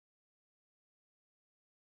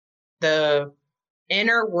the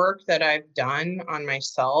inner work that I've done on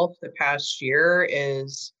myself the past year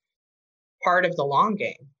is part of the long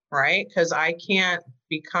game, right? Because I can't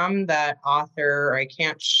become that author. I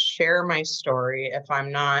can't share my story if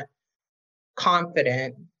I'm not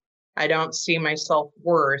confident. I don't see my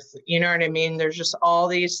self-worth. You know what I mean? There's just all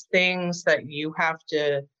these things that you have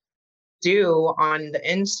to do on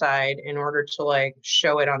the inside in order to like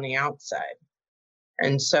show it on the outside.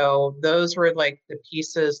 And so those were like the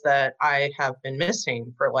pieces that I have been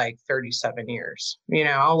missing for like 37 years.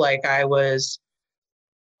 Like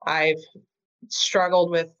I've struggled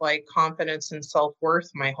with like confidence and self-worth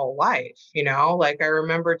my whole life. Like I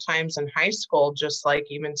remember times in high school, just like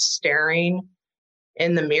even staring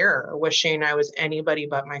in the mirror, wishing I was anybody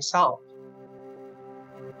but myself.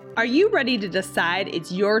 Are you ready to decide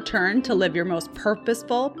it's your turn to live your most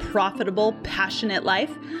purposeful, profitable, passionate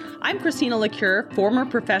life? I'm Christina LaCure, former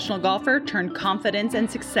professional golfer turned confidence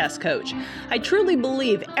and success coach. I truly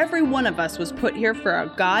believe every one of us was put here for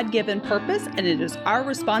a God-given purpose, and it is our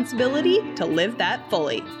responsibility to live that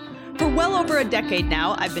fully. For well over a decade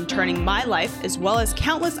now, I've been turning my life, as well as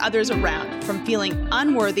countless others around, from feeling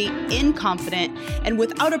unworthy, inconfident, and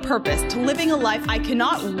without a purpose to living a life I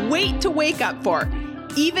cannot wait to wake up for,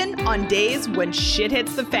 even on days when shit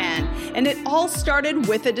hits the fan. And it all started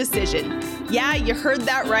with a decision. Yeah, you heard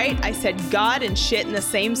that right. I said God and shit in the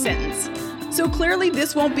same sentence. So clearly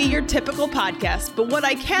this won't be your typical podcast, but what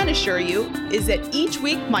I can assure you is that each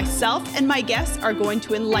week myself and my guests are going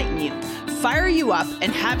to enlighten you, fire you up,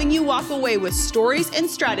 and having you walk away with stories and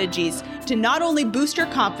strategies to not only boost your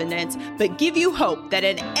confidence, but give you hope that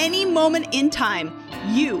at any moment in time,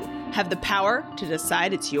 you have the power to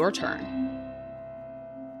decide it's your turn.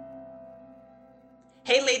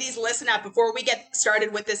 Hey ladies, listen up. Before we get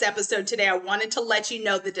started with this episode today, I wanted to let you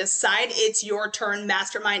know the Decide It's Your Turn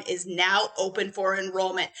Mastermind is now open for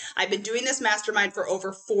enrollment. I've been doing this mastermind for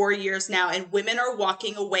over 4 years now, and women are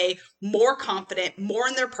walking away more confident, more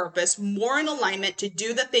in their purpose, more in alignment to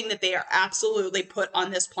do the thing that they are absolutely put on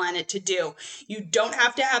this planet to do. You don't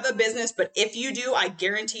have to have a business, but if you do, I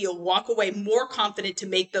guarantee you'll walk away more confident to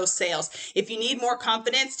make those sales. If you need more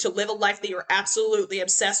confidence to live a life that you're absolutely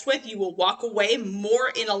obsessed with, you will walk away more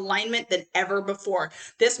in alignment than ever before.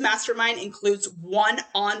 This mastermind includes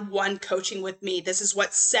one-on-one coaching with me. This is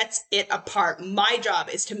what sets it apart. My job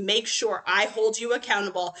is to make sure I hold you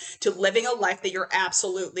accountable to living a life that you're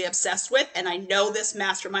absolutely obsessed with. And I know this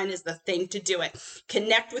mastermind is the thing to do it.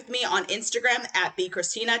 Connect with me on Instagram at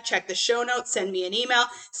bchristina. Check the show notes, send me an email.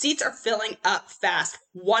 Seats are filling up fast.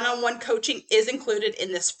 One-on-one coaching is included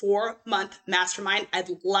in this 4-month mastermind. I'd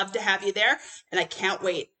love to have you there, and I can't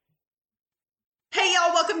wait. Hey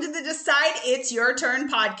y'all, welcome to the Decide It's Your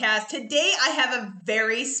Turn podcast. Today I have a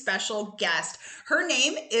very special guest. Her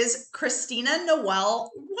name is Christina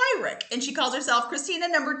Noel Wyrick, and she calls herself Christina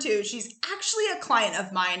number 2. She's actually a client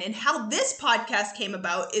of mine, and how this podcast came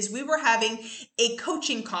about is we were having a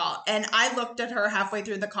coaching call, and I looked at her halfway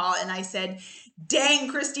through the call and I said, dang,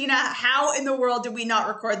 Christina, how in the world did we not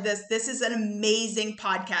record this? This is an amazing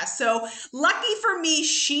podcast. So lucky for me,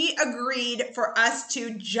 she agreed for us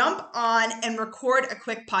to jump on and record a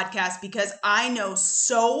quick podcast because I know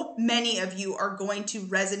so many of you are going to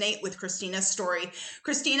resonate with Christina's story.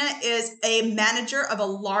 Christina is a manager of a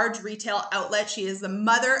large retail outlet. She is the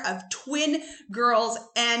mother of twin girls,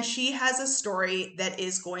 and she has a story that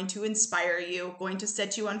is going to inspire you, going to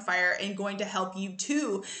set you on fire, and going to help you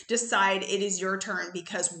to decide it is your turn,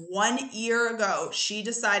 because 1 year ago, she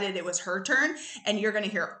decided it was her turn, and you're going to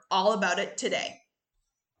hear all about it today.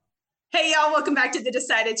 Hey, y'all, welcome back to the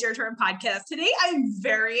Decide It's Your Turn podcast. Today, I'm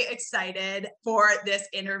very excited for this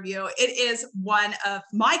interview. It is one of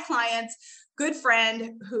my clients, good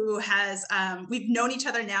friend who has, we've known each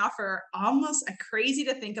other now for almost crazy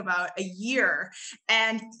to think about a year.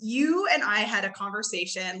 And you and I had a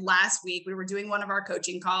conversation last week. We were doing one of our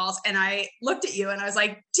coaching calls, and I looked at you and I was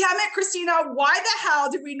like, damn it, Christina, why the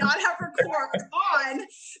hell did we not have record on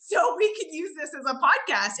so we could use this as a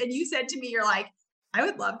podcast? And you said to me, you're like, I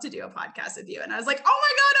would love to do a podcast with you. And I was like, oh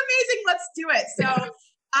my God, amazing. Let's do it. So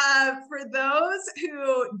for those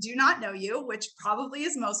who do not know you, which probably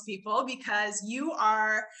is most people, because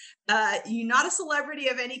you're not a celebrity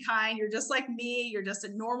of any kind. You're just like me. You're just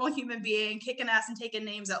a normal human being, kicking ass and taking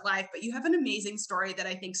names at life. But you have an amazing story that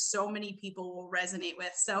I think so many people will resonate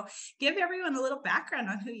with. So give everyone a little background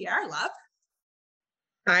on who you are, love.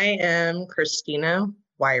 I am Christina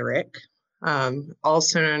Wyrick,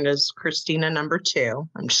 also known as Christina number 2.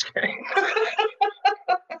 I'm just kidding.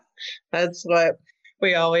 That's what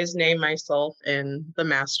we always name myself in the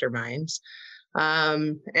masterminds.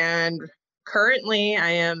 And Currently, I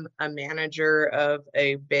am a manager of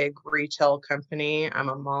a big retail company. I'm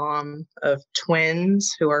a mom of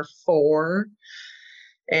twins who are 4.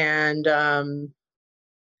 And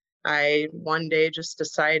I one day just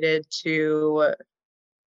decided it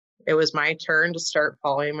was my turn to start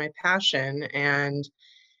following my passion. And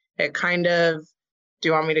it kind of, do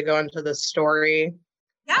you want me to go into the story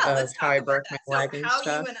Yeah, of let's how talk I about broke my that. So leg and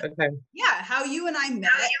stuff? Okay. how you and I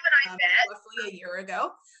met roughly a year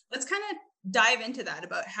ago. Let's kind of dive into that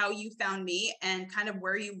about how you found me and kind of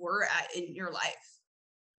where you were at in your life.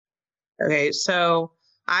 Okay. So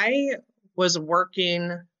I was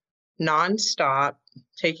working nonstop,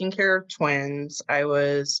 taking care of twins. I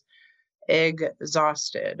was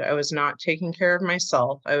exhausted. I was not taking care of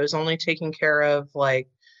myself. I was only taking care of like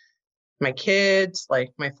my kids, like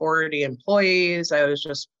my 40 employees. I was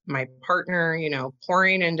just my partner,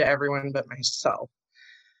 pouring into everyone but myself.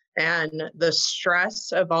 And the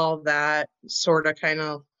stress of all that sort of kind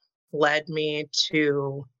of led me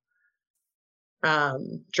to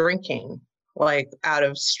drinking, like out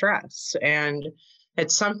of stress. And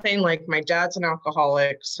it's something like my dad's an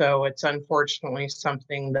alcoholic. So it's unfortunately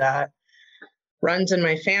something that runs in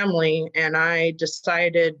my family. And I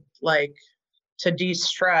decided like to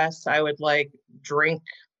de-stress, I would like drink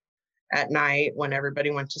at night when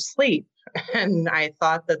everybody went to sleep. And I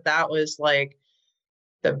thought that that was like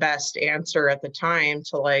the best answer at the time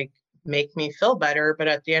to like make me feel better. But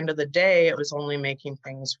at the end of the day, it was only making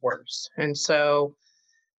things worse. And so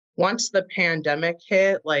once the pandemic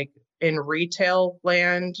hit, like in retail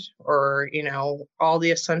land or, all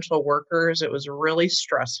the essential workers, it was really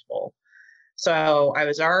stressful. So I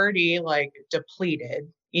was already like depleted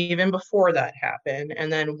even before that happened.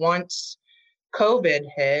 And then once COVID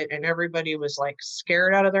hit and everybody was like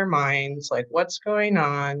scared out of their minds, like, what's going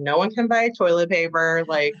on? No one can buy toilet paper.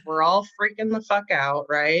 Like, we're all freaking the fuck out,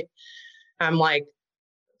 right? I'm like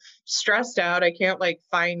stressed out. I can't like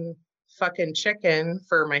find fucking chicken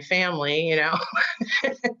for my family.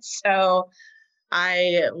 So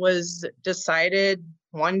I was decided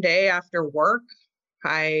one day after work,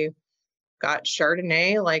 I got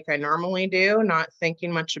Chardonnay like I normally do, not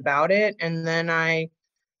thinking much about it. And then I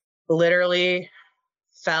literally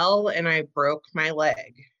fell and I broke my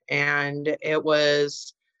leg. And it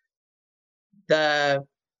was the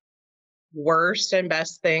worst and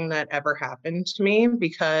best thing that ever happened to me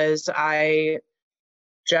because I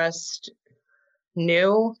just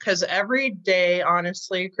knew, because every day,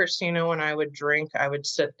 honestly, Christina, when I would drink, I would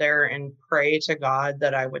sit there and pray to God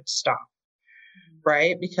that I would stop,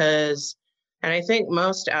 right? Because, and I think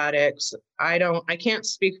most addicts, I can't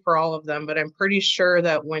speak for all of them, but I'm pretty sure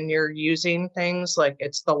that when you're using things, like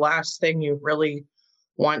it's the last thing you really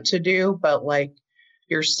want to do, but like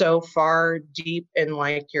you're so far deep in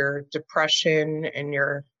like your depression and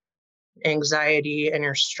your anxiety and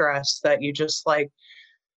your stress that you just like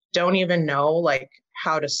don't even know like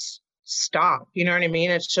how to stop. You know what I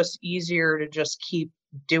mean? It's just easier to just keep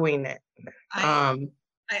doing it.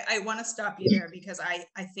 I want to stop you there because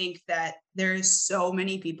I think that there's so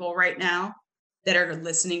many people right now that are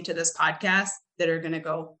listening to this podcast that are going to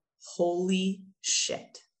go, holy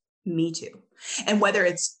shit, me too. And whether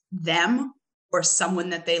it's them or someone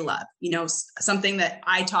that they love, something that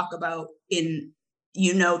I talk about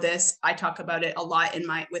this, I talk about it a lot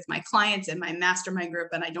with my clients and my mastermind group.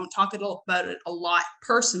 And I don't talk about it a lot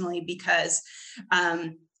personally because,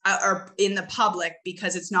 or in the public,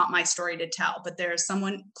 because it's not my story to tell, but there's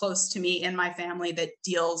someone close to me in my family that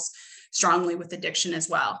deals strongly with addiction as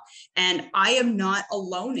well. And I am not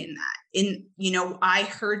alone in that. I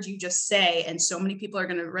heard you just say, and so many people are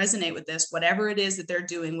going to resonate with this, whatever it is that they're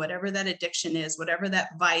doing, whatever that addiction is, whatever that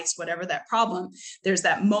vice, whatever that problem, there's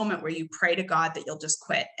that moment where you pray to God that you'll just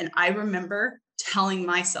quit. And I remember telling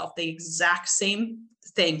myself the exact same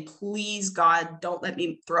thing. Please, God, don't let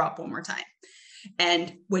me throw up one more time.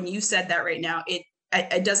 And when you said that right now,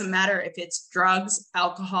 it doesn't matter if it's drugs,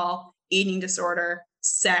 alcohol, eating disorder,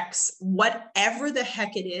 sex, whatever the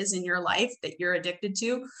heck it is in your life that you're addicted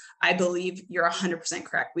to, I believe you're 100%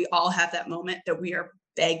 correct. We all have that moment that we are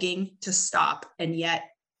begging to stop. And yet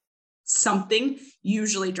something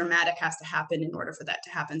usually dramatic has to happen in order for that to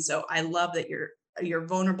happen. So I love that you're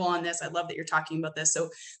vulnerable on this. I love that you're talking about this. So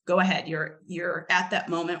go ahead. You're at that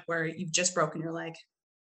moment where you've just broken your leg.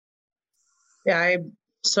 Yeah,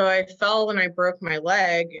 so I fell and I broke my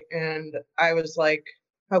leg and I was like,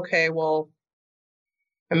 okay, well,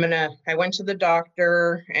 I went to the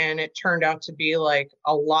doctor and it turned out to be like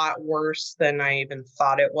a lot worse than I even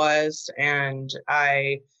thought it was. And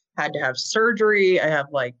I had to have surgery. I have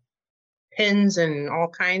like pins and all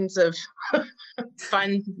kinds of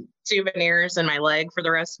fun souvenirs in my leg for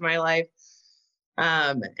the rest of my life.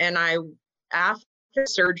 And after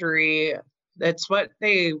surgery, it's what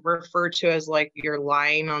they refer to as like your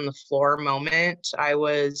lying on the floor moment. I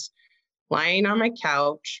was lying on my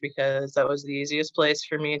couch because that was the easiest place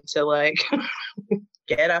for me to like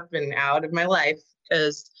get up and out of my life,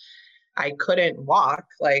 because I couldn't walk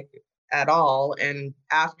like at all. And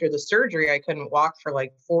after the surgery, I couldn't walk for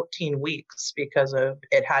like 14 weeks because of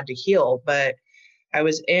it had to heal. But I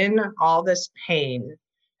was in all this pain,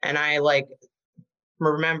 and I like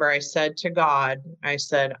remember I said to God, I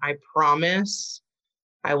said, I promise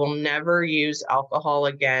I will never use alcohol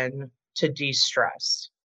again to de-stress.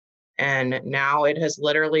 And now it has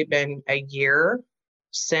literally been a year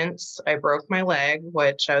since I broke my leg,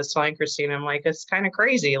 which I was telling Christine, I'm like, it's kind of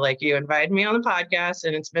crazy. Like, you invited me on the podcast,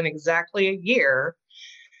 and it's been exactly a year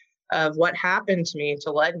of what happened to me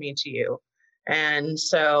to lead me to you. And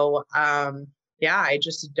so, yeah, I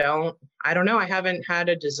don't know. I haven't had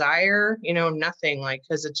a desire, nothing, like,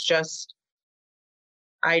 because it's just,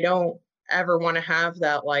 I don't ever want to have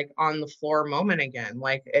that like on the floor moment again.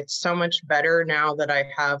 Like, it's so much better now that I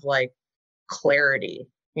have like clarity.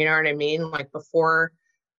 You know what I mean? Like, before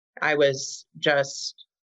I was just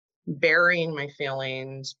burying my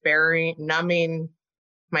feelings, numbing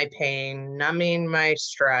my pain, numbing my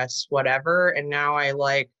stress, whatever. And now I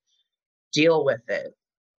like deal with it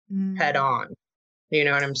head on. You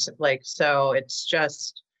know what I'm like? So it's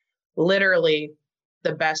just literally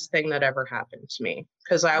the best thing that ever happened to me,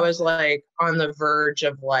 because I was like on the verge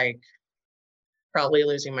of like probably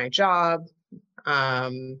losing my job.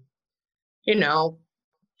 You know,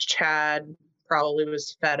 Chad probably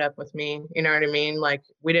was fed up with me. You know what I mean? Like,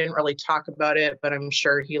 we didn't really talk about it, but I'm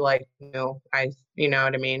sure he like, you know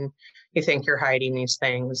what I mean? You think you're hiding these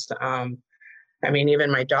things. I mean, even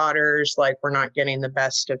my daughters, like, were not getting the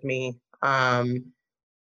best of me,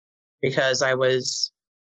 because I was,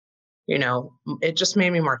 it just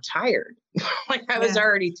made me more tired. Like, I was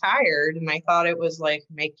already tired, and I thought it was like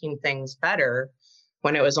making things better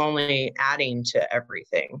when it was only adding to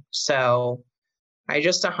everything. So I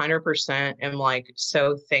just 100% am like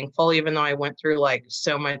so thankful, even though I went through like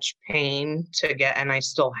so much pain and I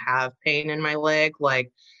still have pain in my leg. Like,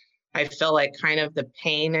 I feel like kind of the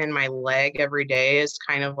pain in my leg every day is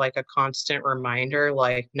kind of like a constant reminder,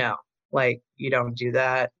 like, no, like, you don't do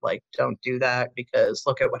that. Like, don't do that, because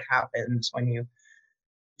look at what happens when you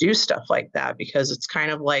do stuff like that. Because it's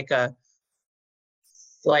kind of like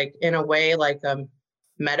in a way, like a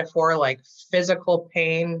metaphor, like physical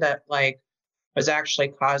pain that like was actually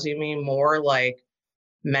causing me more like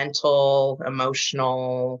mental,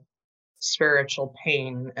 emotional, spiritual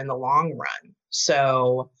pain in the long run.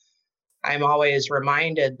 So I'm always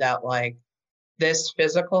reminded that like this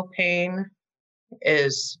physical pain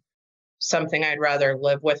is something I'd rather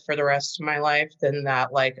live with for the rest of my life than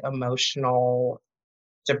that like emotional,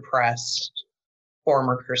 depressed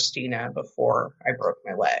former Christina before I broke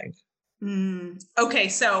my leg. Okay,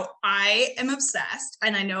 so I am obsessed,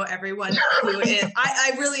 and I know everyone who is,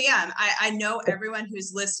 I really am. I know everyone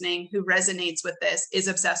who's listening who resonates with this is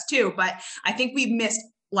obsessed too, but I think we missed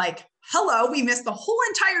we missed the whole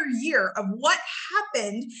entire year of what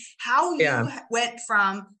happened, how you went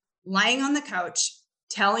from lying on the couch,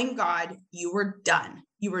 telling God you were done.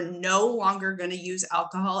 You were no longer going to use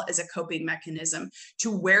alcohol as a coping mechanism,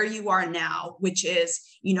 to where you are now, which is,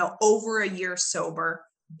 over a year sober,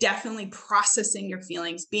 definitely processing your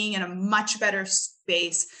feelings, being in a much better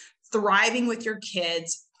space, thriving with your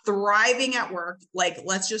kids, thriving at work. Like,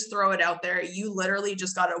 let's just throw it out there. You literally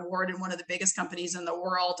just got an award in one of the biggest companies in the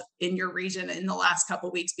world in your region in the last couple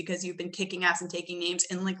of weeks, because you've been kicking ass and taking names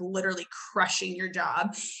and like literally crushing your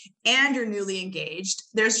job, and you're newly engaged.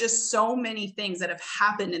 There's just so many things that have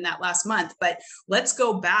happened in that last month. But let's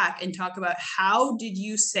go back and talk about, how did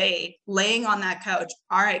you say, laying on that couch,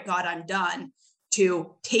 all right, God, I'm done,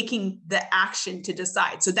 to taking the action to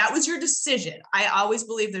decide? So that was your decision. I always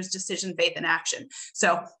believe there's decision, faith, and action.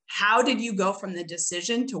 So how did you go from the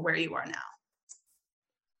decision to where you are now?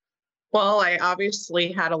 Well, I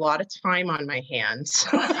obviously had a lot of time on my hands,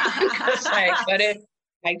 because I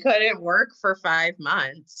couldn't work for 5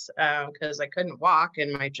 months, because I couldn't walk,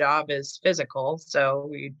 and my job is physical. So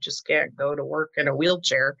we just can't go to work in a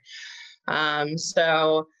wheelchair.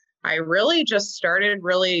 So I really just started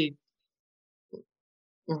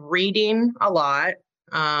reading a lot.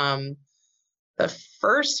 The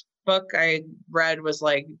first book I read was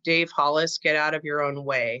like Dave Hollis, Get Out of Your Own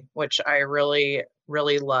Way, which I really,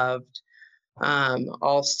 really loved.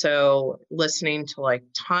 Also listening to like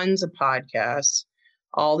tons of podcasts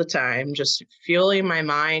all the time, just fueling my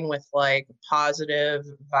mind with like positive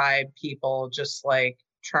vibe people, just like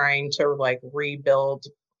trying to like rebuild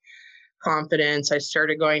confidence. I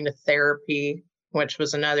started going to therapy, which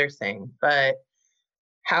was another thing. But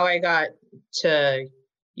how I got to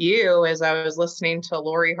you is I was listening to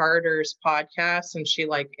Lori Harder's podcast, and she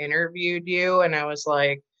like interviewed you, and I was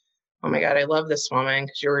like, oh my God, I love this woman,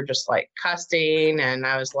 because you were just like cussing, and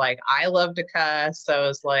I was like, I love to cuss. So I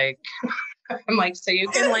was like, I'm like, so you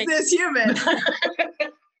can like this human.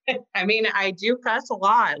 I mean, I do cuss a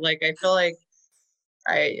lot. Like, I feel like,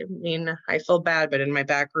 I mean, I feel bad, but in my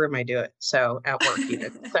back room, I do it. So at work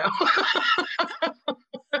even. So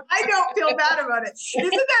I don't feel bad about it.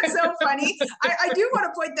 Isn't that so funny? I do want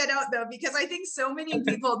to point that out though, because I think so many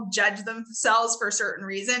people judge themselves for a certain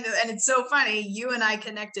reason. And it's so funny. You and I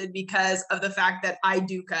connected because of the fact that I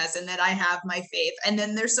do cuss and that I have my faith. And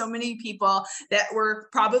then there's so many people that were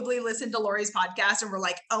probably listened to Lori's podcast and were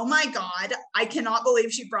like, oh my God, I cannot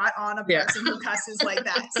believe she brought on a person who cusses like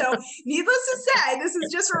that. So needless to say, this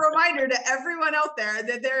is just a reminder to everyone out there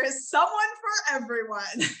that there is someone for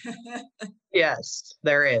everyone. yes,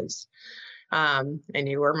 there is. And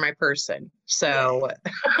you were my person. So,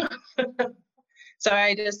 so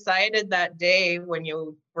I decided that day when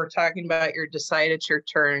you were talking about your Decide It's Your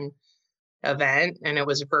Turn event, and it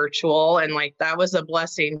was virtual, and like that was a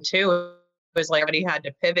blessing too. It was like everybody had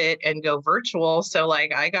to pivot and go virtual. So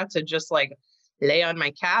like I got to just like lay on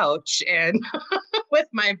my couch and with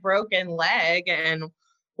my broken leg and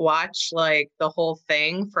watch like the whole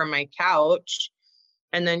thing from my couch.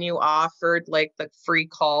 And then you offered like the free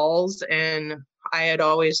calls, and I had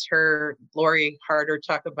always heard Lori Harder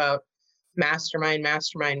talk about mastermind.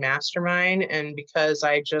 And because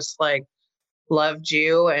I just like loved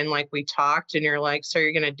you, and like we talked, and you're like, so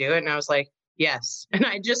you're going to do it? And I was like, yes. And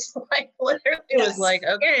I just like literally was like,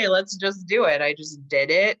 okay, let's just do it. I just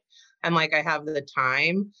did it. I'm like, I have the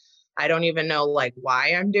time. I don't even know like why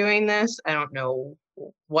I'm doing this. I don't know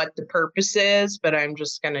what the purpose is, but I'm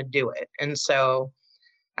just going to do it. And so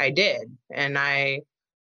I did. And I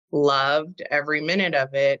loved every minute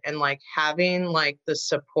of it. And like having like the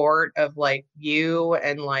support of like you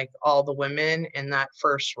and like all the women in that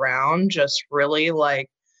first round just really like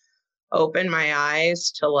opened my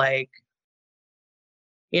eyes to like,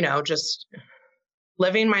 you know, just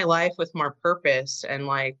living my life with more purpose and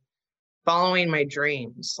like following my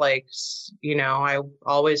dreams. Like, you know, I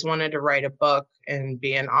always wanted to write a book and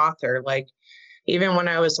be an author. Like, even when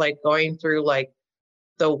I was like going through like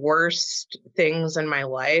the worst things in my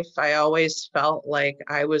life, I always felt like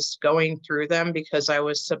I was going through them because I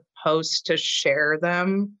was supposed to share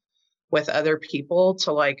them with other people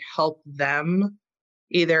to like help them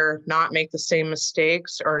either not make the same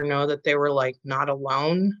mistakes or know that they were like not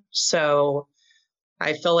alone. So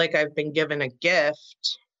I feel like I've been given a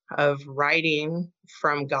gift of writing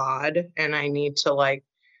from God, and I need to like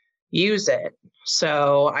use it.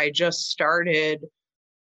 So I just started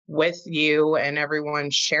with you and everyone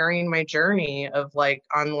sharing my journey of like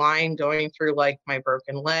online going through like my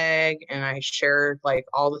broken leg, and I shared like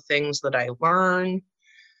all the things that I learned.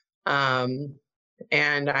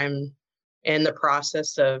 And I'm in the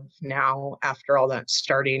process of now, after all that,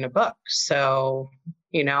 starting a book. So,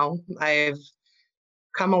 you know, I've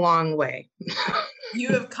come a long way. You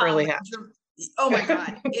have come. Really have. Oh my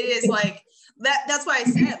God. It is like that. That's why I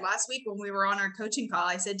said last week when we were on our coaching call,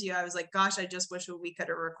 I said to you, I was like, gosh, I just wish we could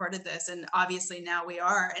have recorded this. And obviously now we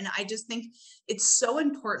are. And I just think it's so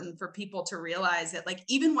important for people to realize that, like,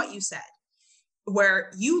 even what you said,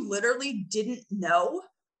 where you literally didn't know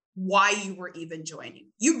why you were even joining.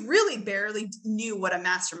 You really barely knew what a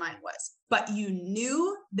mastermind was, but you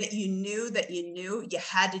knew that you knew that you knew you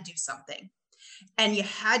had to do something. And you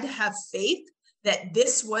had to have faith that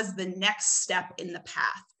this was the next step in the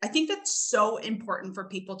path. I think that's so important for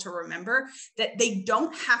people to remember, that they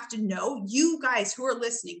don't have to know. You guys who are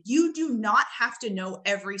listening, you do not have to know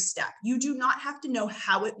every step. You do not have to know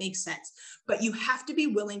how it makes sense, but you have to be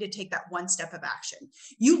willing to take that one step of action.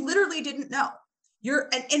 You literally didn't know. And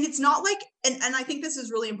it's not like, and I think this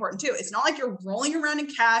is really important too. It's not like you're rolling around in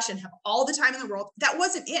cash and have all the time in the world. That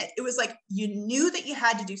wasn't it. It was like, you knew that you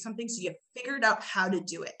had to do something. So you figured out how to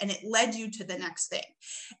do it, and it led you to the next thing.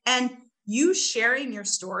 And you sharing your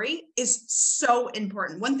story is so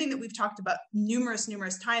important. One thing that we've talked about numerous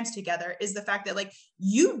times together is the fact that, like,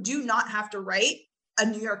 you do not have to write a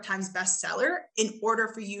New York Times bestseller in order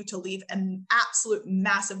for you to leave an absolute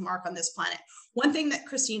massive mark on this planet. One thing that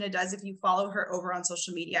Christina does, if you follow her over on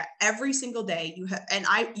social media, every single day you have, and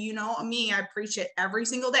I, you know me, I preach it every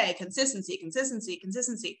single day, consistency.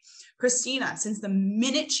 Christina, since the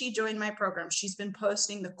minute she joined my program, she's been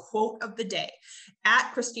posting the quote of the day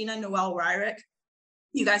at Christina Noel Ryrick.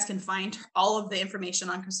 You guys can find all of the information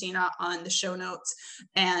on Christina on the show notes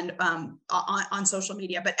and on social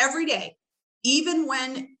media. But every day even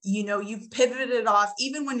when, you've pivoted off,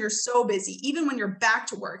 even when you're so busy, even when you're back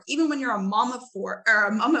to work, even when you're a mom of 4 or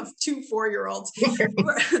a mom of 2 4-year-olds,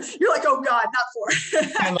 you're like, oh God, not 4.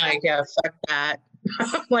 I'm like, yeah, fuck that.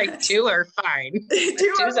 Like 2 are fine.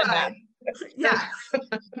 2 are 2's enough. fine. Yeah.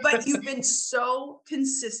 But you've been so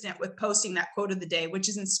consistent with posting that quote of the day, which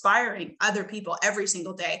is inspiring other people every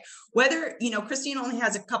single day. Whether, Christine only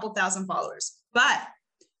has a couple thousand followers, but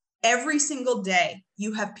every single day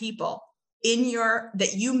you have people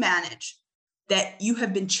that you manage, that you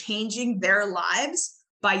have been changing their lives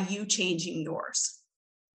by you changing yours.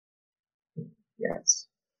 Yes.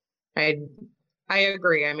 I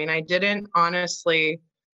agree. I mean, I didn't honestly,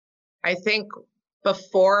 I think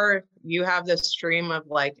before you have this stream of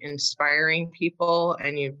like inspiring people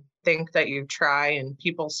and you think that you try and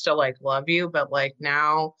people still like love you, but like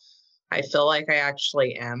now I feel like I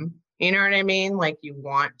actually am, you know what I mean? Like you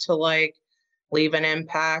want to like leave an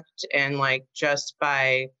impact, and like just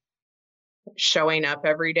by showing up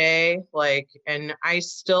every day, like, and I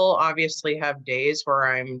still obviously have days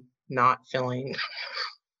where I'm not feeling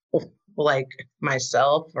like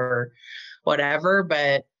myself or whatever,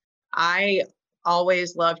 but I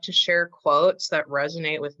always love to share quotes that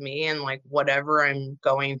resonate with me and like whatever I'm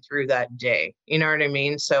going through that day. You know what I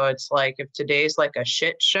mean? So it's like if today's like a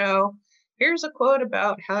shit show, here's a quote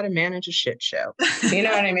about how to manage a shit show. You know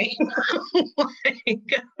what I mean?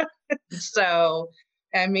 Like, so,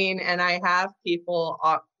 I mean, and I have people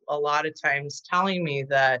a lot of times telling me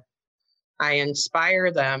that I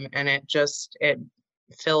inspire them, and it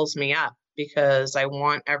fills me up because I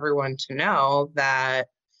want everyone to know that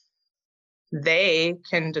they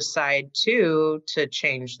can decide to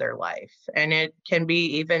change their life. And it can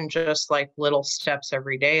be even just like little steps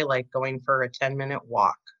every day, like going for a 10-minute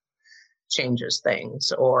walk changes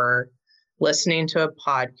things, or listening to a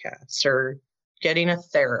podcast, or getting a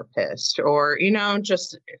therapist, or,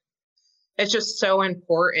 just, it's just so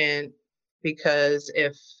important because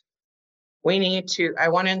if I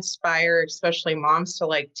want to inspire, especially moms, to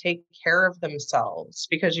like take care of themselves,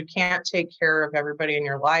 because you can't take care of everybody in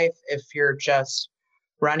your life if you're just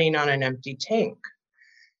running on an empty tank.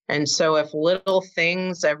 And so if little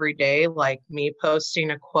things every day, like me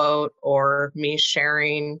posting a quote or me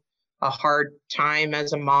sharing a hard time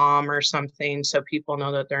as a mom or something, so people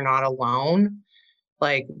know that they're not alone,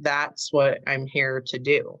 like that's what I'm here to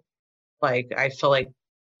do. Like, I feel like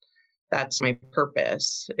that's my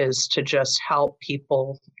purpose, is to just help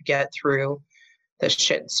people get through the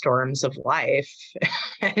shit storms of life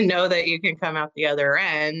and know that you can come out the other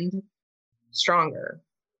end stronger.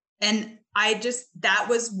 And that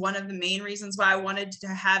was one of the main reasons why I wanted to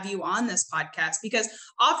have you on this podcast, because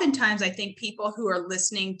oftentimes I think people who are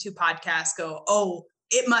listening to podcasts go, oh,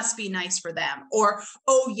 it must be nice for them. Or,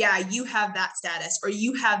 oh yeah, you have that status, or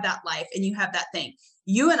you have that life and you have that thing.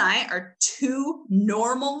 You and I are 2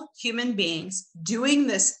 normal human beings doing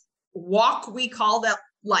this walk we call that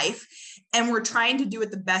life. And we're trying to do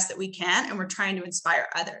it the best that we can. And we're trying to inspire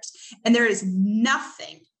others. And there is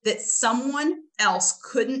nothing that someone else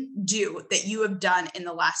couldn't do that you have done in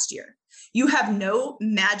the last year. You have no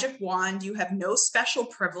magic wand. You have no special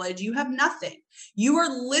privilege. You have nothing. You are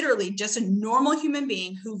literally just a normal human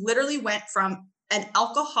being who literally went from an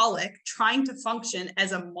alcoholic trying to function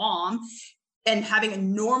as a mom and having a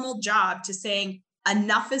normal job to saying,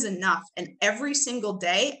 enough is enough. And every single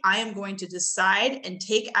day, I am going to decide and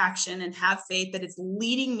take action and have faith that it's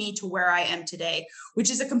leading me to where I am today,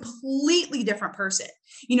 which is a completely different person.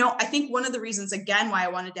 I think one of the reasons, again, why I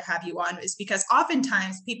wanted to have you on is because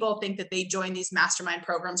oftentimes people think that they join these mastermind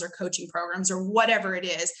programs or coaching programs or whatever it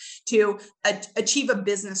is to achieve a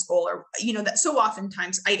business goal, or, that so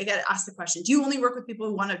oftentimes I get asked the question, do you only work with people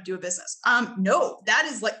who want to do a business? No, that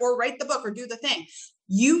is like, or write the book or do the thing.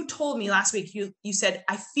 You told me last week, you said,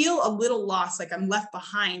 I feel a little lost, like I'm left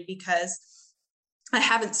behind because I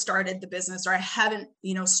haven't started the business, or I haven't,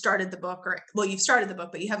 started the book, or, well, you've started the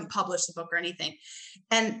book, but you haven't published the book or anything.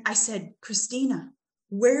 And I said, Christina,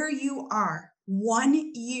 where you are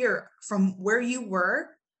 1 year from where you were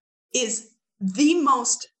is the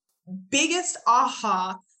most biggest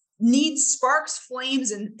aha, needs sparks,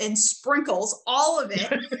 flames, and sprinkles, all of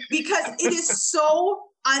it, because it is so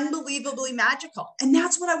unbelievably magical. And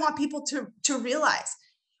that's what I want people to realize.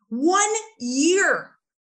 1 year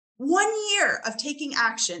of taking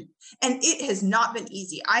action. And it has not been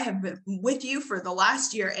easy. I have been with you for the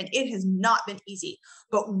last year and it has not been easy,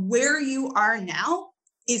 but where you are now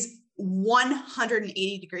is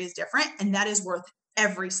 180 degrees different. And that is worth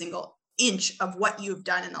every single inch of what you've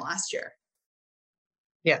done in the last year.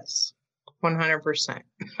 Yes. 100%.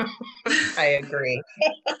 I agree.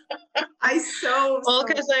 I so, Well, so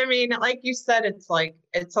because I mean, like you said, it's like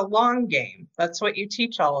it's a long game. That's what you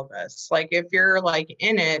teach all of us. Like if you're like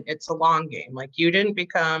in it, it's a long game. Like you didn't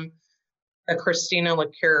become a Christina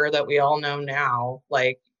LaCure that we all know now,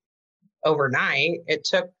 like overnight. It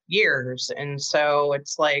took years. And so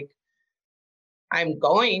it's like I'm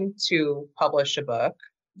going to publish a book,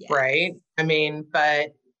 yes. right? I mean,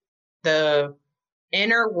 but the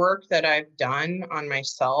inner work that I've done on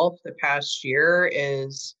myself the past year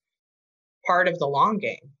is part of the long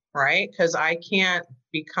game, right? Because I can't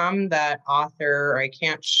become that author, I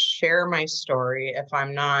can't share my story if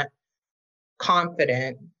I'm not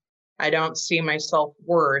confident. I don't see my self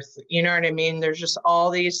worth. You know what I mean? There's just all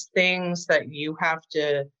these things that you have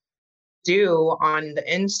to do on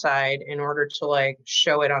the inside in order to like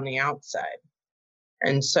show it on the outside.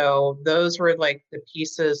 And so those were like the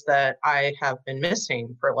pieces that I have been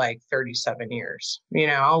missing for like 37 years. You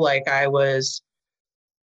know, like I've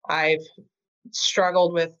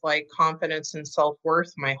struggled with like confidence and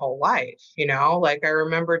self-worth my whole life, you know? Like I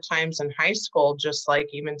remember times in high school just like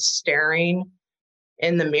even staring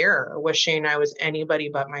in the mirror wishing I was anybody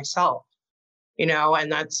but myself, you know?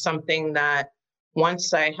 And that's something that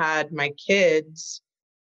once I had my kids,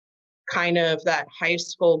 kind of that high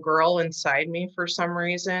school girl inside me for some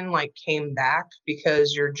reason like came back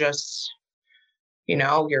because you're just, you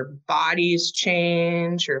know, your body's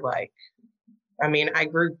change, you're like, I mean, I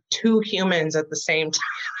grew two humans at the same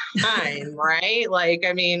time, right? Like,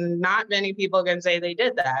 I mean, not many people can say they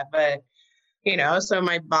did that, but, you know, so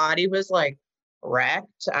my body was like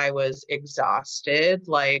wrecked. I was exhausted.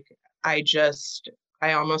 Like, I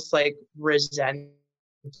almost like resent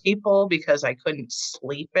people because I couldn't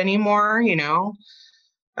sleep anymore, you know?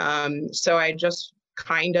 So I just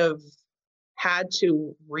kind of had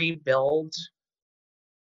to rebuild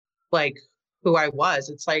like who I was.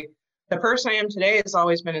 It's like the person I am today has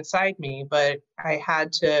always been inside me, but I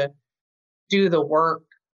had to do the work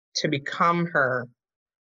to become her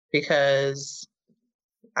because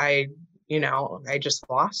I, you know, I just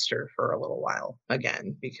lost her for a little while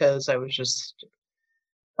again because I was just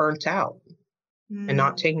burnt out and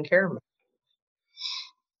not taking care of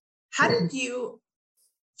How did you,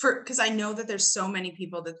 because I know that there's so many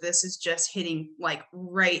people that this is just hitting like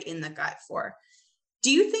right in the gut for.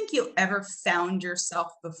 Do you think you ever found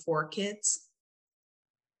yourself before kids?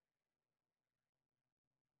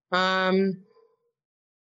 Um,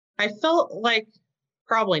 I felt like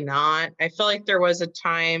probably not. I feel like there was a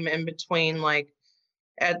time in between like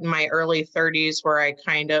at my early 30s where I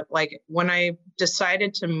kind of like when I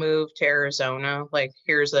decided to move to Arizona, like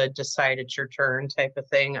here's a decide it's your turn type of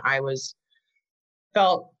thing. I was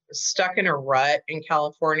felt stuck in a rut in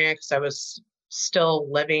California because I was still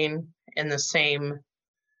living in the same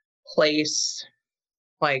place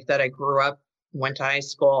like that I grew up, went to high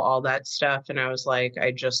school, all that stuff. And I was like,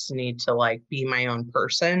 I just need to like be my own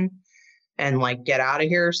person and like get out of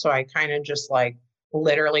here. So I kind of just like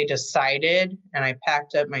literally decided and I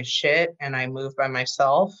packed up my shit and I moved by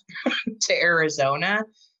myself to Arizona.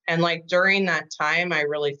 And like during that time, I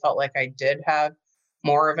really felt like I did have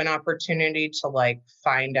more of an opportunity to like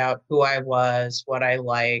find out who I was, what I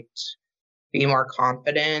liked, be more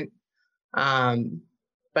confident. Um,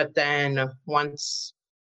 but then once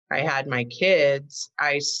I had my kids,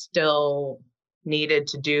 I still needed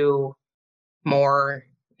to do more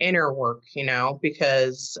inner work, you know,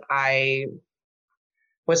 because I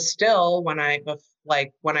was still when I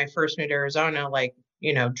first moved to Arizona, like,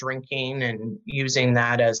 you know, drinking and using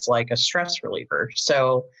that as like a stress reliever.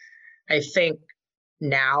 So I think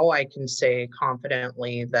now I can say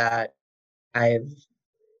confidently that I've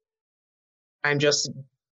I'm just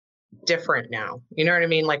different now. You know what I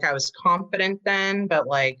mean? Like I was confident then, but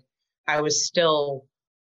like I was still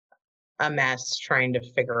a mess trying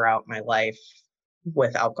to figure out my life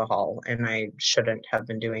with alcohol and I shouldn't have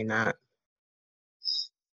been doing that.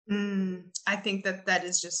 I think that that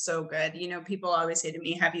is just so good. You know, people always say to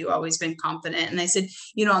me, have you always been confident? And I said,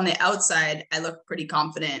 you know, on the outside, I look pretty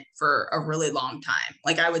confident for a really long time.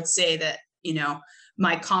 Like I would say that, you know,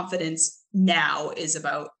 my confidence now is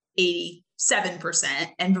about 87%.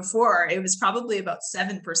 And before it was probably about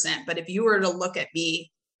 7%. But if you were to look at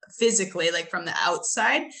me physically, like from the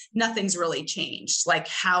outside, nothing's really changed, like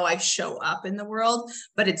how I show up in the world,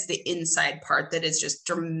 but it's the inside part that is just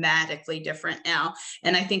dramatically different now.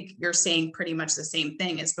 And I think you're saying pretty much the same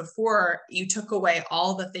thing as before. You took away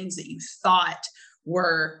all the things that you thought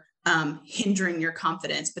were hindering your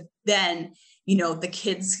confidence, but then, you know, the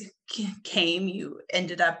kids came, you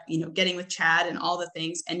ended up, you know, getting with Chad and all the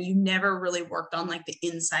things, and you never really worked on like the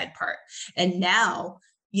inside part. And now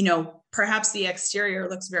perhaps the exterior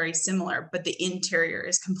looks very similar, but the interior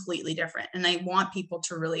is completely different. And I want people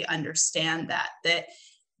to really understand that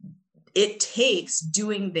it takes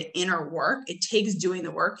doing the inner work. It takes doing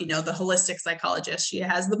the work. The holistic psychologist, she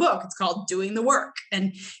has the book. It's called Doing the Work.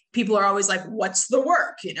 And people are always like, what's the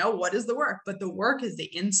work? What is the work? But the work is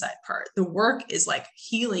the inside part. The work is like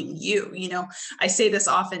healing you. I say this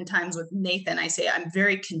oftentimes with Nathan. I say, I'm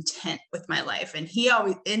very content with my life. And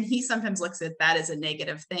he sometimes looks at that as a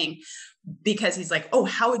negative thing, because he's like, oh,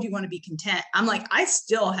 how would you want to be content? I'm like, I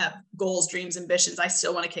still have goals, dreams, ambitions. I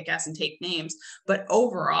still want to kick ass and take names. But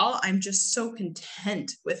overall, I'm just so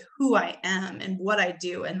content with who I am and what I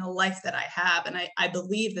do and the life that I have. And I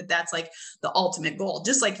believe that that's like the ultimate goal.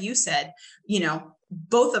 Just like you said,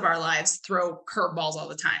 both of our lives throw curveballs all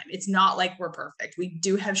the time. It's not like we're perfect. We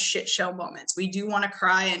do have shit show moments. We do want to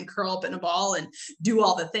cry and curl up in a ball and do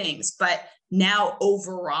all the things. But now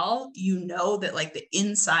overall, that like the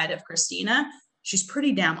inside of Christina, she's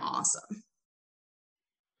pretty damn awesome.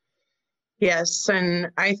 Yes. And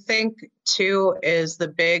I think too, is the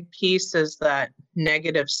big piece is that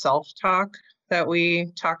negative self-talk that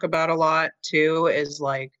we talk about a lot too, is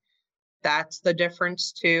like, that's the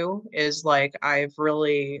difference too, is like,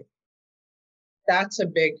 that's a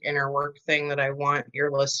big inner work thing that I want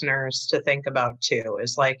your listeners to think about too,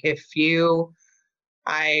 is like,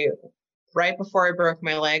 right before I broke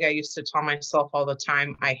my leg, I used to tell myself all the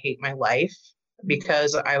time, I hate my life,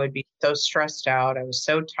 because I would be so stressed out. I was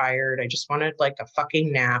so tired. I just wanted like a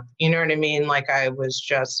fucking nap. You know what I mean? Like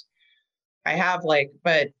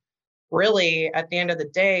but really at the end of the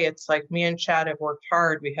day, it's like me and Chad have worked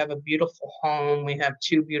hard. We have a beautiful home. We have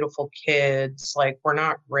 2 beautiful kids. Like, we're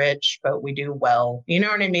not rich, but we do well. You know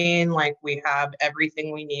what I mean? Like, we have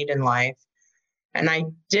everything we need in life. And I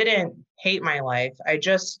didn't hate my life. I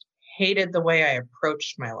just hated the way I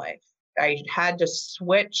approached my life. I had to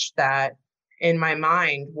switch that in my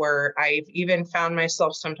mind, where I've even found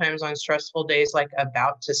myself sometimes on stressful days, like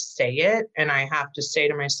about to say it. And I have to say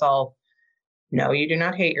to myself, no, you do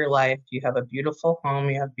not hate your life. You have a beautiful home.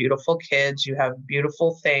 You have beautiful kids. You have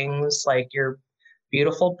beautiful things. Like, you're a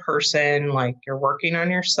beautiful person. Like, you're working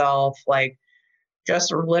on yourself, like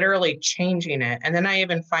just literally changing it. And then I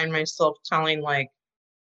even find myself telling, like,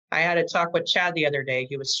 I had a talk with Chad the other day.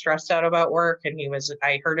 He was stressed out about work, and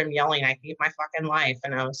I heard him yelling, I hate my fucking life.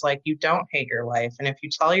 And I was like, you don't hate your life. And if you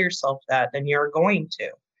tell yourself that, then you're going to,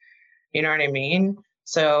 you know what I mean?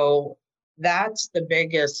 So that's the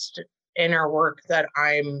biggest inner work that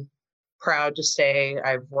I'm proud to say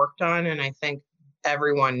I've worked on. And I think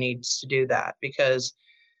everyone needs to do that, because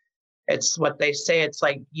it's what they say. It's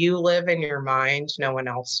like, you live in your mind, no one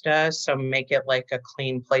else does. So make it like a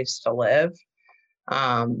clean place to live.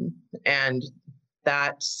 And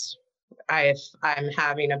that's, if I'm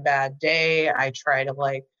having a bad day, I try to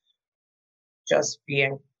like just be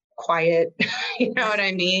quiet, you know what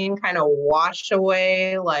I mean? Kind of wash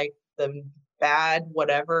away like the bad,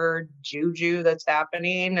 whatever juju that's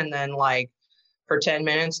happening. And then like for 10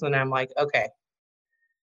 minutes, then I'm like, okay,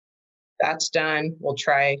 that's done. We'll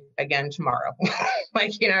try again tomorrow.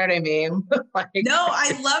 Like, you know what I mean? Like, no,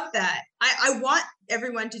 I love that. I want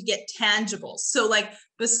everyone to get tangible. So like,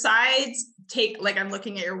 besides I'm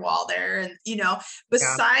looking at your wall there, and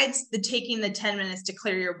besides taking the 10 minutes to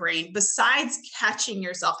clear your brain, besides catching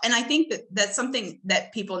yourself. And I think that that's something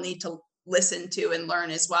that people need to listen to and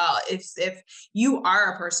learn as well. If you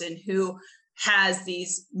are a person who has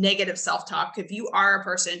these negative self-talk, if you are a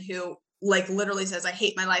person who like literally says, I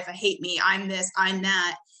hate my life, I hate me, I'm this, I'm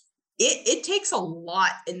that, it takes a lot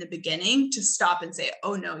in the beginning to stop and say,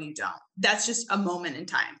 oh no, you don't. That's just a moment in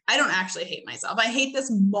time. I don't actually hate myself. I hate this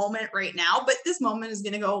moment right now, but this moment is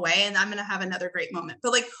going to go away and I'm going to have another great moment.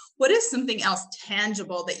 But like, what is something else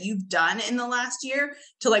tangible that you've done in the last year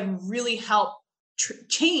to like really help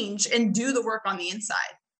change and do the work on the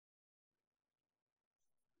inside?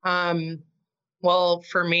 Well,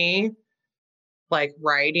 for me, like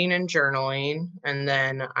writing and journaling. And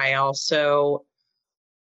then I also,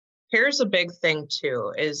 here's a big thing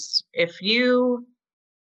too, is if you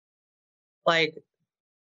like,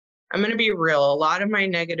 I'm going to be real, a lot of my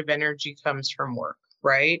negative energy comes from work,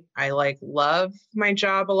 right? I like love my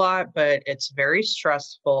job a lot, but it's very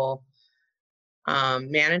stressful.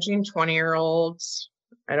 Managing 20-year-olds.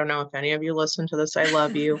 I don't know if any of you listen to this. I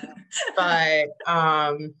love you. But,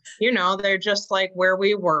 they're just like where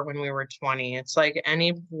we were when we were 20. It's like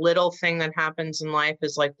any little thing that happens in life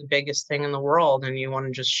is like the biggest thing in the world. And you want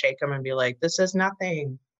to just shake them and be like, this is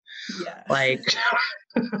nothing. Yeah. Like,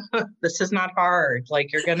 this is not hard.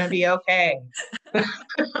 Like, you're going to be okay.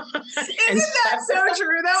 Isn't that so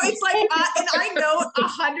true though? It's like, and I know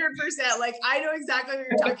 100%, like I know exactly what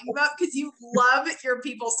you're talking about because you love your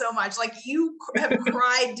people so much. Like you have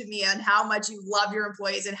cried to me on how much you love your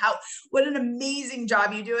employees and what an amazing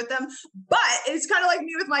job you do with them. But it's kind of like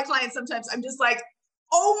me with my clients. Sometimes I'm just like,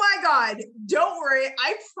 oh my God, don't worry.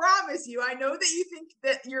 I promise you, I know that you think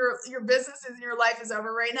that your business and your life is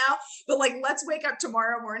over right now, but like, let's wake up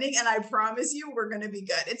tomorrow morning and I promise you we're going to be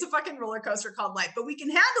good. It's a fucking roller coaster called life, but we can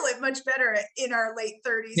handle it much better in our late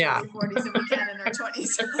 30s, early 40s than we can in our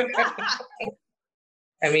 20s.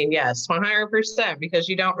 I mean, yes, 100%, because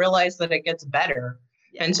you don't realize that it gets better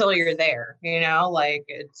until you're there, like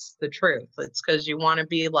it's the truth. It's because you want to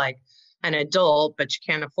be like an adult, but you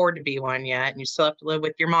can't afford to be one yet. And you still have to live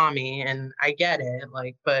with your mommy. And I get it,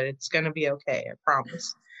 but it's going to be okay. I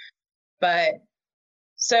promise. But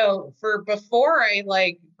so before I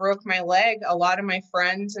broke my leg, a lot of my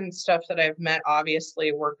friends and stuff that I've met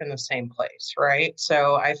obviously work in the same place. Right.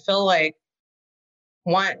 So I feel like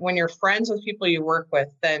when you're friends with people you work with,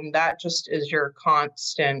 then that just is your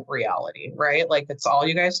constant reality, right? Like it's all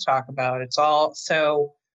you guys talk about. It's all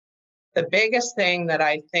so. The biggest thing that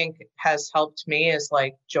I think has helped me is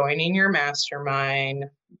joining your mastermind,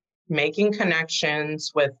 making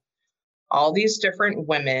connections with all these different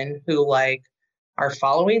women who are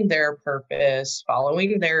following their purpose,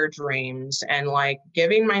 following their dreams, and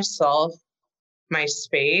giving myself my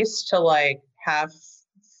space to have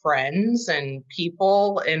friends and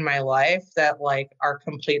people in my life that are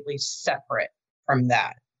completely separate from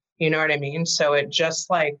that. You know what I mean? So it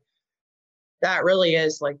just that really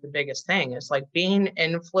is the biggest thing is being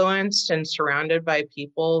influenced and surrounded by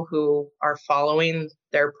people who are following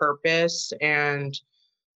their purpose and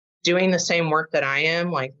doing the same work that I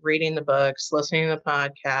am, reading the books, listening to the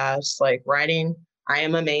podcasts, writing I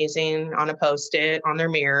am amazing on a Post-it on their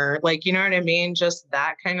mirror. You know what I mean? Just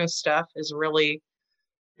that kind of stuff has really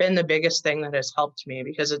been the biggest thing that has helped me,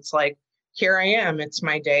 because it's here I am, it's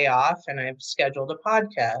my day off and I've scheduled a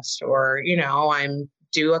podcast, or, I'm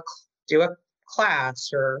do a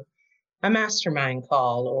class or a mastermind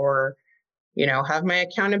call, or have my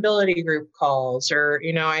accountability group calls, or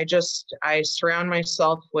I surround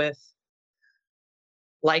myself with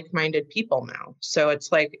like-minded people now. So it's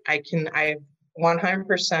I've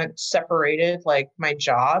 100% separated my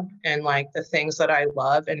job and the things that I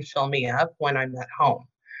love and fill me up when I'm at home,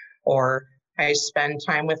 or I spend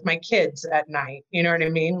time with my kids at night. You know what I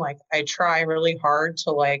mean? I try really hard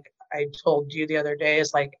to I told you the other day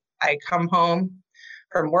is I come home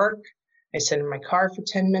from work, I sit in my car for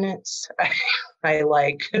 10 minutes. I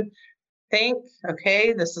think,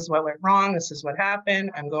 okay, this is what went wrong. This is what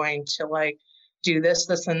happened. I'm going to do this,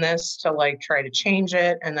 this, and this to try to change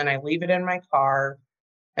it. And then I leave it in my car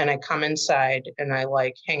and I come inside and I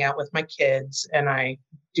hang out with my kids and I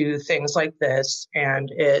do things like this.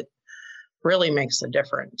 And it really makes a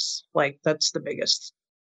difference. That's the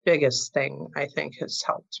biggest thing I think has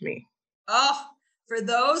helped me. Oh, for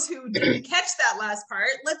those who didn't catch that last part,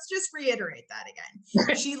 let's just reiterate that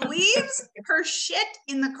again. She leaves her shit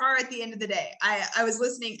in the car at the end of the day. I was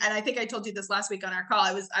listening, and I think I told you this last week on our call.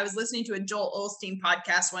 I was listening to a Joel Osteen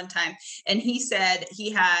podcast one time, and he said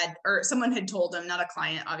someone had told him, not a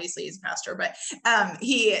client, obviously he's a pastor, but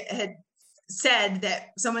he had said that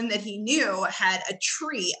someone that he knew had a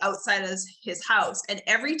tree outside of his house, and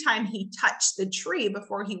every time he touched the tree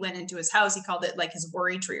before he went into his house, he called it his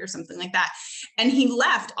worry tree or something like that, and he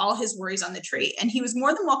left all his worries on the tree, and he was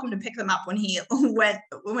more than welcome to pick them up when he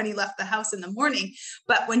left the house in the morning.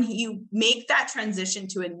 But when you make that transition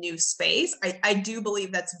to a new space, I do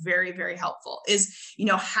believe that's very, very helpful. Is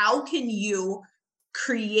how can you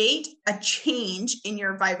create a change in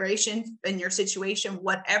your vibration, in your situation,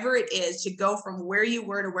 whatever it is, to go from where you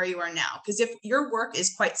were to where you are now. Because if your work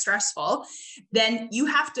is quite stressful, then you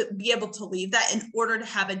have to be able to leave that in order to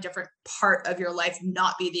have a different part of your life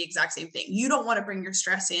not be the exact same thing. You don't want to bring your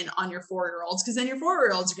stress in on your 4-year-olds, because then your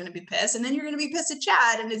 4-year-olds are going to be pissed, and then you're going to be pissed at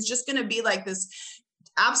Chad, and it's just going to be this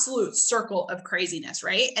absolute circle of craziness,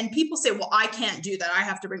 right? And people say, well, I can't do that. I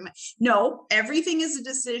have to bring no, everything is a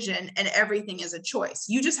decision and everything is a choice.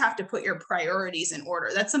 You just have to put your priorities in order.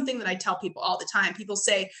 That's something that I tell people all the time. People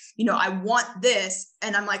say, I want this.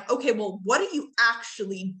 And I'm like, okay, well, what are you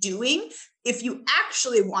actually doing? If you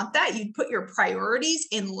actually want that, you'd put your priorities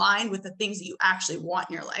in line with the things that you actually want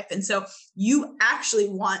in your life. And so you actually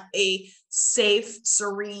want a safe,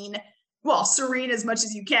 serene as much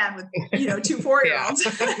as you can with, 2 4-year-olds.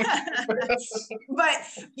 But,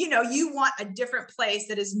 you want a different place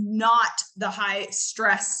that is not the high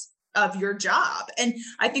stress of your job. And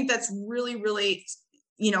I think that's really, really,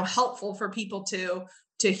 helpful for people to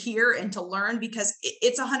to hear and to learn, because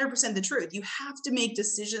it's 100% the truth. You have to make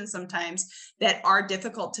decisions sometimes that are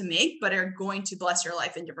difficult to make, but are going to bless your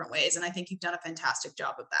life in different ways. And I think you've done a fantastic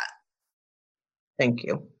job of that. Thank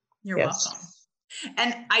you. You're welcome.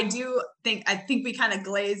 And I think we kind of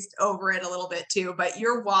glazed over it a little bit too, but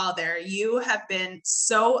your wall there, you have been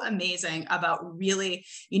so amazing about really,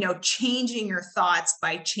 changing your thoughts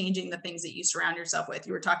by changing the things that you surround yourself with.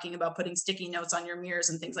 You were talking about putting sticky notes on your mirrors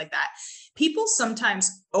and things like that. People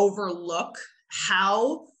sometimes overlook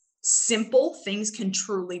how simple things can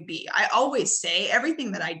truly be. I always say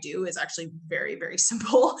everything that I do is actually very, very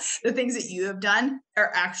simple. The things that you have done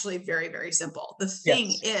are actually very, very simple. The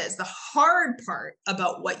thing is, the hard part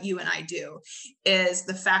about what you and I do is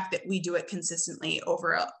the fact that we do it consistently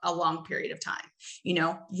over a long period of time.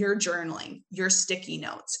 Your journaling, your sticky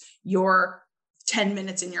notes, your 10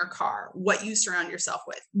 minutes in your car, what you surround yourself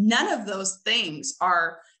with. None of those things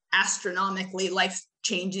are astronomically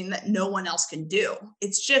life-changing that no one else can do.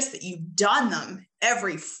 It's just that you've done them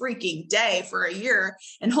every freaking day for a year,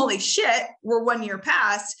 and holy shit, we're 1 year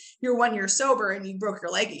past, you're 1 year sober, and you broke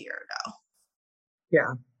your leg a year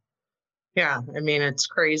ago. Yeah. I mean, it's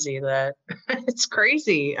crazy that it's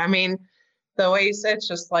crazy. I mean, the way you said, it's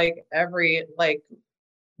just every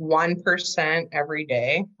 1% every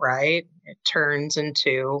day, right? It turns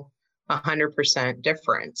into 100%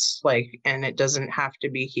 difference. And it doesn't have to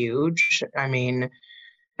be huge. I mean,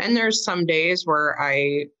 and there's some days where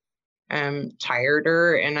I am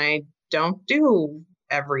tireder and I don't do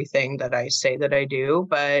everything that I say that I do,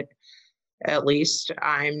 but at least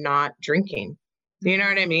I'm not drinking. You know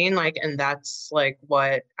what I mean? And that's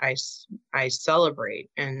what I celebrate.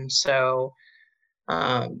 And so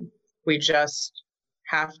we just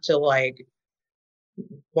have to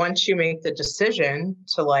once you make the decision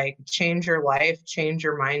to change your life, change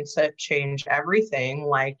your mindset, change everything,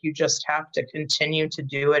 you just have to continue to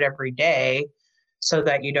do it every day so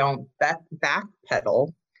that you don't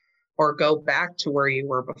backpedal or go back to where you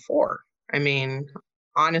were before. I mean,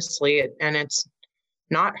 honestly, and it's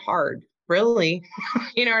not hard, really.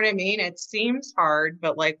 You know what I mean? It seems hard,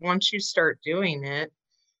 but once you start doing it,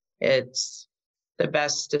 it's the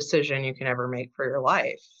best decision you can ever make for your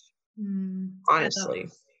life. Honestly.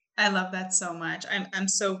 I love that so much. I'm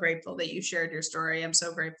so grateful that you shared your story. I'm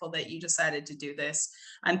so grateful that you decided to do this.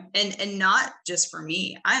 And not just for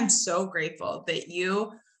me. I'm so grateful that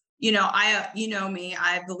you know me,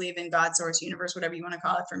 I believe in God, source, universe, whatever you want to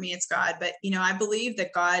call it. For me, it's God. But, I believe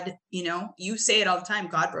that God, you say it all the time,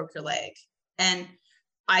 God broke your leg. And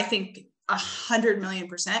I think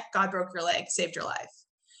 100,000,000% God broke your leg, saved your life.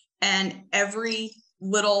 And every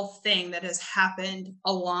little thing that has happened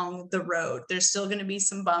along the road, there's still going to be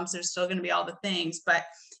some bumps, there's still going to be all the things, but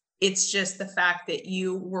it's just the fact that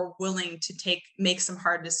you were willing to make some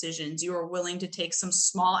hard decisions. You were willing to take some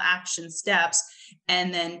small action steps.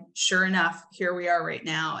 And then sure enough, here we are right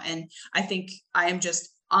now. And I think I am just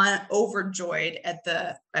overjoyed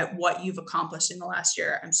at what you've accomplished in the last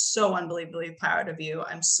year. I'm so unbelievably proud of you.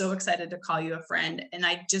 I'm so excited to call you a friend. And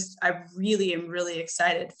I really am really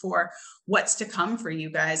excited for what's to come for you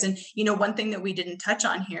guys. And, one thing that we didn't touch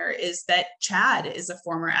on here is that Chad is a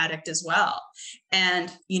former addict as well. And,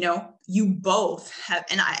 you both have,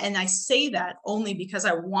 and I say that only because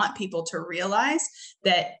I want people to realize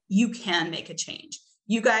that you can make a change.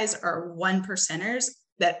 You guys are 1%ers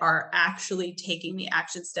that are actually taking the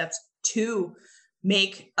action steps to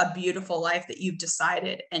make a beautiful life that you've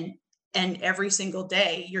decided. And every single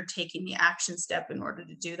day you're taking the action step in order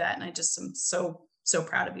to do that. And I just am so, so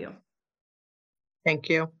proud of you. Thank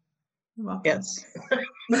you. You're welcome. Yes.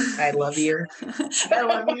 I love you. I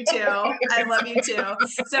love you too. I love you too.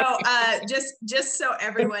 So just so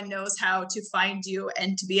everyone knows how to find you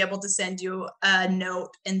and to be able to send you a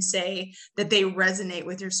note and say that they resonate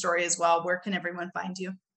with your story as well, where can everyone find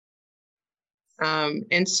you?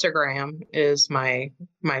 Instagram is my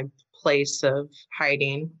place of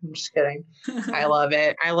hiding. I'm just kidding. I love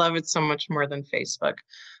it. I love it so much more than Facebook.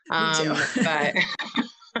 Me too.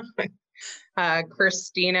 But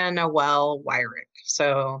Christina Noel Wyrick.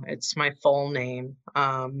 So it's my full name.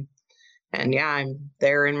 And yeah, I'm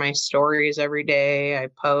there in my stories every day. I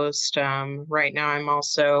post. Right now, I'm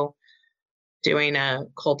also doing a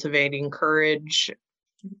Cultivating Courage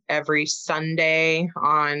every Sunday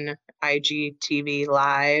on IGTV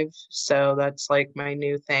Live. So that's my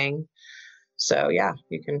new thing. So yeah,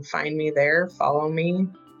 you can find me there, follow me,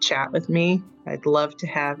 chat with me. I'd love to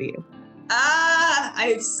have you.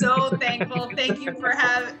 I'm so thankful. Thank you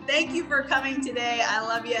for coming today. I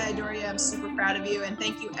love you. I adore you. I'm super proud of you. And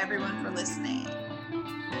thank you everyone for listening.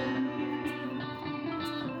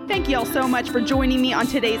 Thank you all so much for joining me on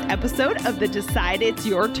today's episode of the Decide It's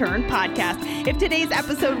Your Turn podcast. If today's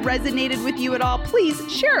episode resonated with you at all, please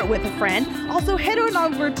share it with a friend. Also, head on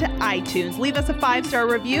over to iTunes, leave us a 5-star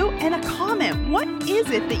review and a comment. What is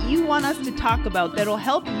it that you want us to talk about that'll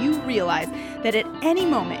help you realize that at any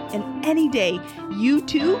moment and any day, you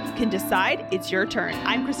too can decide it's your turn?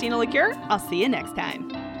 I'm Christina LeCure. I'll see you next time.